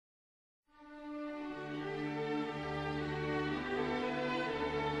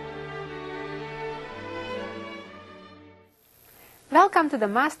Welcome to the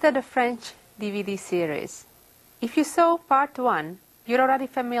Master the French DVD series. If you saw part 1, you're already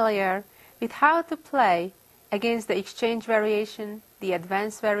familiar with how to play against the exchange variation, the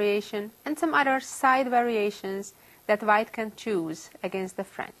advanced variation, and some other side variations that white can choose against the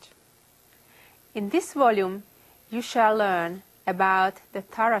French. In this volume, you shall learn about the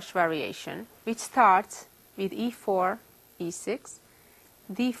Tarrasch variation, which starts with e4, e6,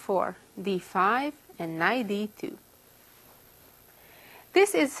 d4, d5, and knight d2.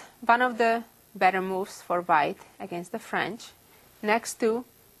 This is one of the better moves for white against the French, next to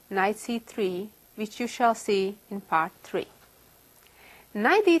knight c3, which you shall see in part 3.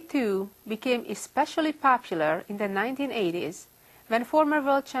 Knight d2 became especially popular in the 1980s when former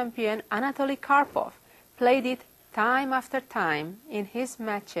world champion Anatoly Karpov played it time after time in his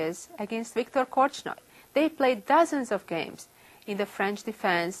matches against Viktor Korchnoi. They played dozens of games in the French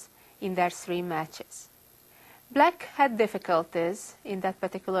defense in their 3 matches. Black had difficulties in that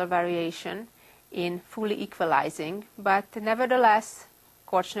particular variation in fully equalizing, but nevertheless,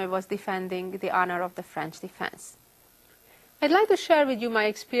 Korchnoi was defending the honor of the French defense. I'd like to share with you my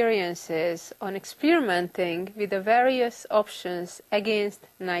experiences on experimenting with the various options against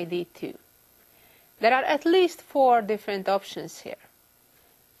knight d2. There are at least 4 different options here.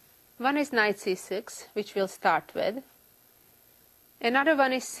 One is knight c6, which we'll start with. Another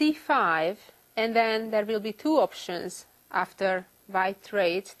one is c5, and then there will be 2 options after white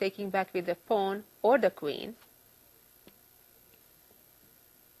trades, taking back with the pawn or the queen.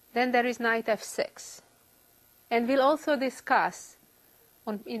 Then there is knight f6. And we'll also discuss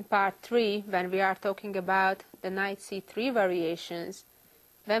in part 3, when we are talking about the knight c3 variations,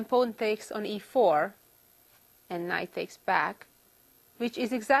 when pawn takes on e4 and knight takes back, which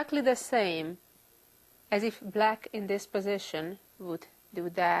is exactly the same as if black in this position would do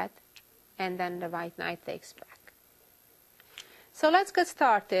that, and then the white knight takes back. So let's get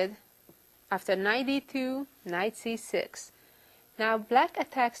started. After knight d2, knight c6. Now black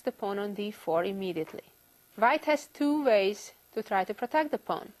attacks the pawn on d4 immediately. White has 2 ways to try to protect the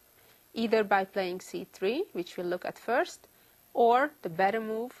pawn, either by playing c3, which we'll look at first, or the better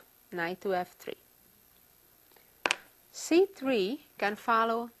move, knight to f3. c3 can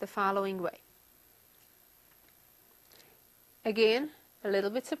follow the following way. Again, a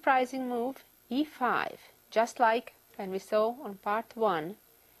little bit surprising move, e5, just like when we saw on part 1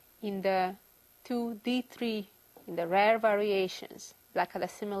 in the 2d3, in the rare variations. Black had a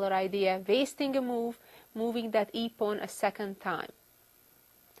similar idea, wasting a move, moving that e-pawn a second time.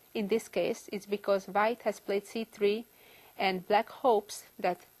 In this case, it's because white has played c3 and black hopes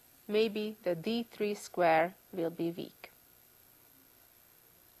that maybe the d3 square will be weak.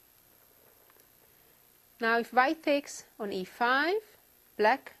 Now if white takes on e5,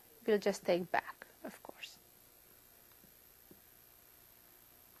 black will just take back, of course.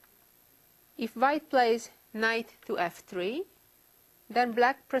 If white plays knight to f3, then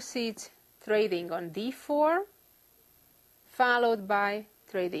black proceeds trading on d4, followed by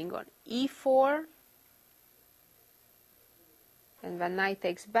trading on e4. And when knight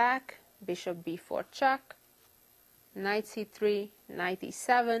takes back, bishop b4 check, knight c3, knight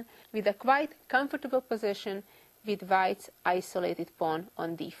e7, with a quite comfortable position with white's isolated pawn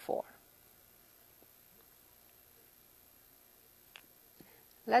on d4.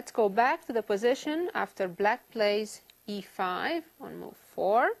 Let's go back to the position after black plays e5 on move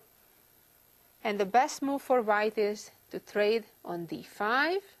 4. And the best move for white is to trade on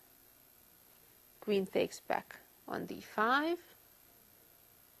d5. Queen takes back on d5.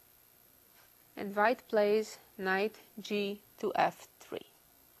 And white plays knight g to f3.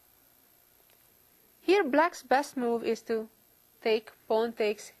 Here black's best move is to take pawn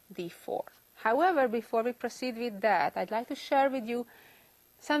takes d4. However, before we proceed with that, I'd like to share with you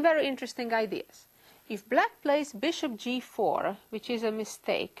some very interesting ideas. If black plays bishop g4, which is a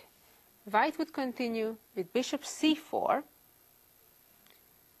mistake, white would continue with bishop c4,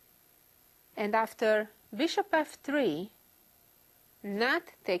 and after bishop f3, not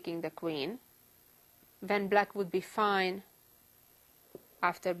taking the queen, when black would be fine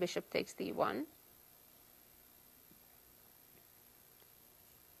after bishop takes d1.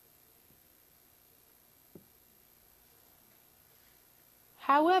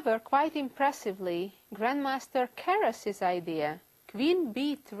 However, quite impressively, Grandmaster Tarrasch's idea, queen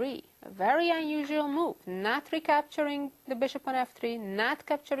b3, a very unusual move, not recapturing the bishop on f3, not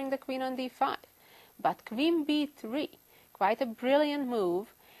capturing the queen on d5, but queen b3, quite a brilliant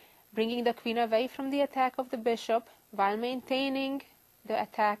move, bringing the queen away from the attack of the bishop while maintaining the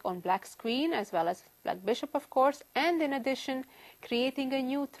attack on black's queen as well as black bishop, of course, and in addition creating a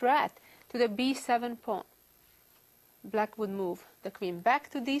new threat to the b7 pawn. black would move the queen back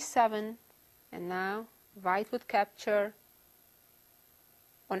to d7, and now white would capture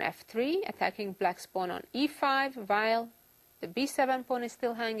on f3, attacking black's pawn on e5, while the b7 pawn is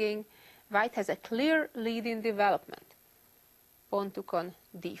still hanging. White has a clear lead in development. Pawn took on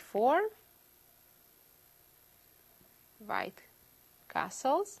d4. White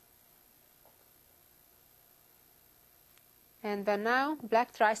castles. And then now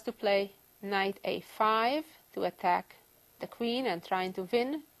black tries to play knight a5 to attack the queen and trying to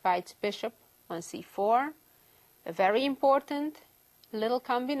win white's bishop on c4. A very important little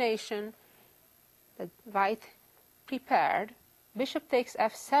combination that white prepared. Bishop takes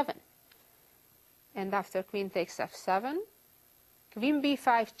f7. And after queen takes f7, queen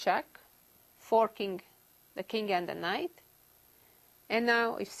b5 check, forking the king and the knight. And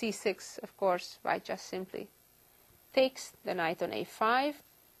now if c6, of course, white just simply takes the knight on a5,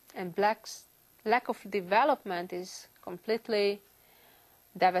 and black's lack of development is completely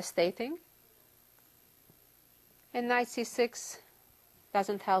devastating. And knight c6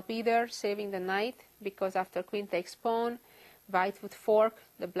 doesn't help either, saving the knight, because after queen takes pawn, white would fork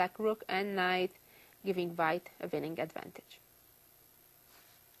the black rook and knight, giving white a winning advantage.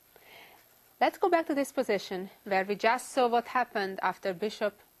 Let's go back to this position where we just saw what happened after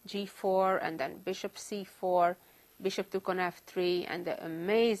bishop g4 and then bishop c4, bishop took on f3, and the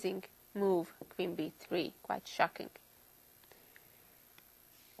amazing move queen b3, quite shocking.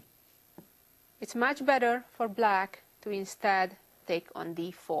 It's much better for black to instead take on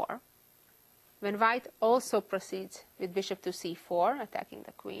d4, when white also proceeds with bishop to c4, attacking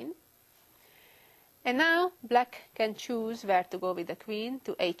the queen. And now black can choose where to go with the queen,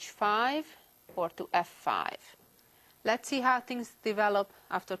 to h5 or to f5. Let's see how things develop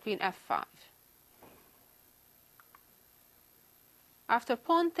after queen f5. After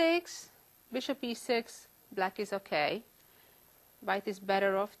pawn takes, bishop e6, black is okay. White is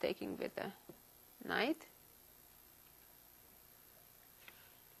better off taking with the knight.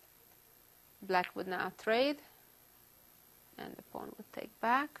 Black would now trade, and the pawn would take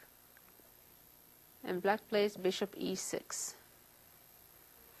back. And black plays bishop e6.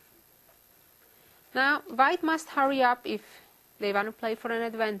 Now, white must hurry up if they want to play for an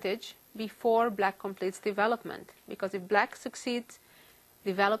advantage before black completes development. Because if black succeeds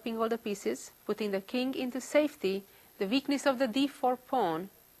developing all the pieces, putting the king into safety, the weakness of the d4 pawn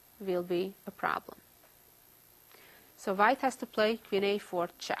will be a problem. So white has to play queen a4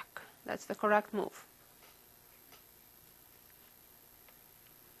 check. That's the correct move.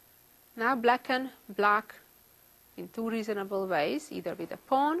 Now black can block in two reasonable ways, either with a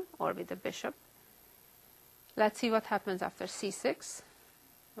pawn or with a bishop. Let's see what happens after c6.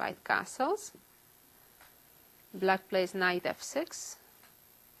 White castles. Black plays knight f6,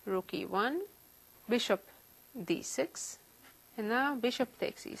 rook e1, bishop d6, and now bishop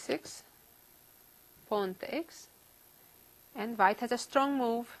takes e6, pawn takes, and white has a strong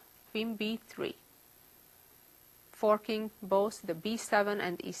move, queen b3, forking both the b7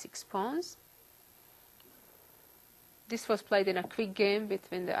 and e6 pawns. This was played in a quick game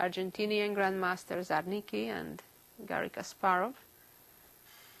between the Argentinian grandmasters Zarnicki and Garry Kasparov.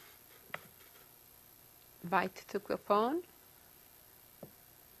 White took the pawn,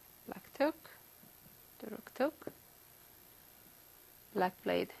 black took, the rook took, black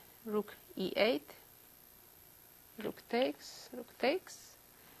played rook e8, rook takes,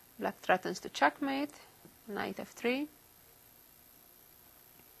 black threatens to checkmate, knight f3,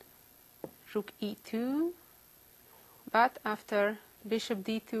 rook e2, but after bishop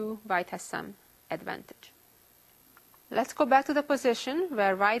d2, white has some advantage. Let's go back to the position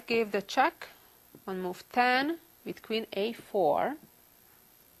where white gave the check on move 10 with queen a4.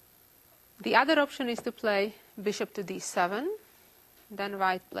 The other option is to play bishop to d7. Then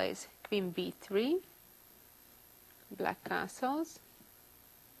white plays queen b3, black castles,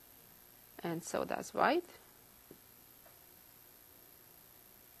 and so does white.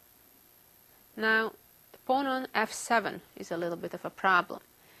 Now, the pawn on f7 is a little bit of a problem.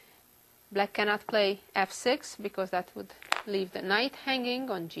 Black cannot play f6 because that would leave the knight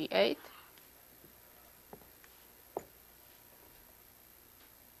hanging on g8.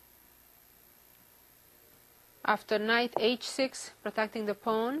 After knight h6, protecting the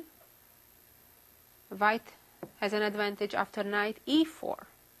pawn, white has an advantage after knight e4,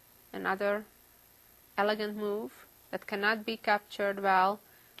 another elegant move that cannot be captured well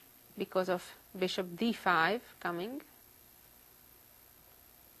because of bishop d5 coming.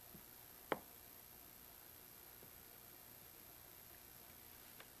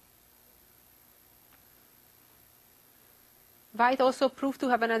 White also proved to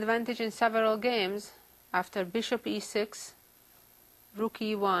have an advantage in several games after bishop e6, rook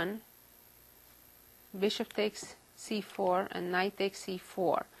e1, bishop takes c4, and knight takes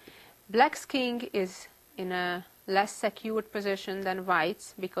c4. Black's king is in a less secured position than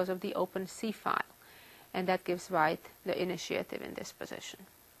white's because of the open c-file, and that gives white the initiative in this position.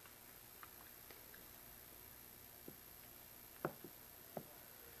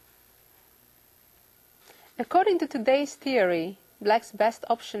 According to today's theory, black's best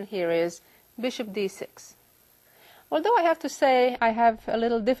option here is bishop d6. Although I have to say I have a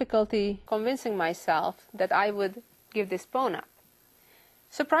little difficulty convincing myself that I would give this pawn up.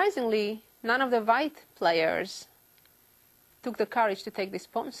 Surprisingly, none of the white players took the courage to take this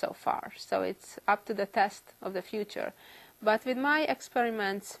pawn so far, so it's up to the test of the future. But with my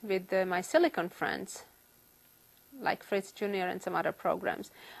experiments with my silicon friends, like Fritz Jr. and some other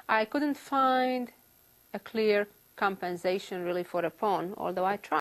programs, I couldn't find a clear compensation really for a pawn, although I tried.